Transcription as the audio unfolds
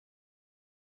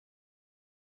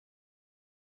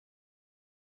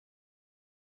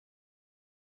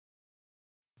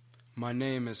My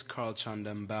name is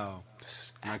Chanda Mbao,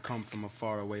 and I come from a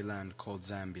faraway land called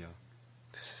Zambia.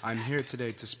 I'm here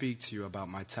today to speak to you about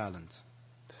my talent.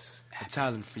 A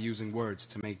talent for using words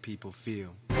to make people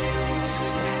feel.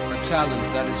 A talent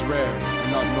that is rare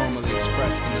and not normally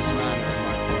expressed in this manner in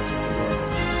my part of the world.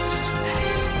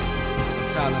 A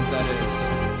talent that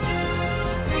is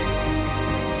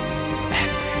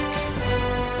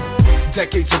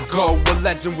decades ago, a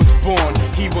legend was born.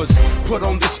 He was put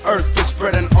on this earth to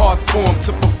spread an art form,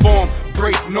 to perform,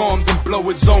 break norms, and blow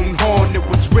his own horn. It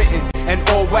was written, and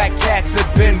all whack cats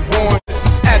have been warned. This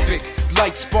is epic,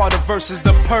 like Sparta versus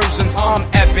the Persians. I'm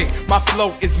epic, my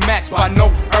flow is matched by no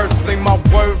earthling. My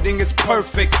wording is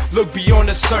perfect, look beyond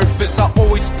the surface. I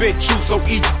always spit truth, so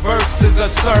each verse is a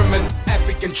sermon. It's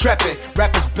epic, intrepid,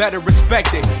 rappers better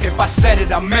respect it. If I said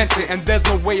it, I meant it, and there's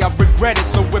no way I regret it.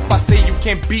 So if I say you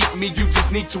can't beat me, you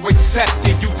just need to accept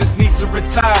it. You just need to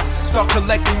retire, start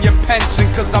collecting your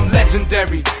pension, cause I'm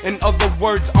legendary. In other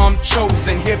words, I'm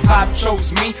chosen. Hip-hop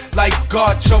chose me like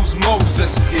God chose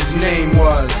Moses. His name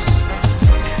was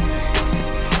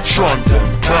Chanda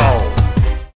Mbao.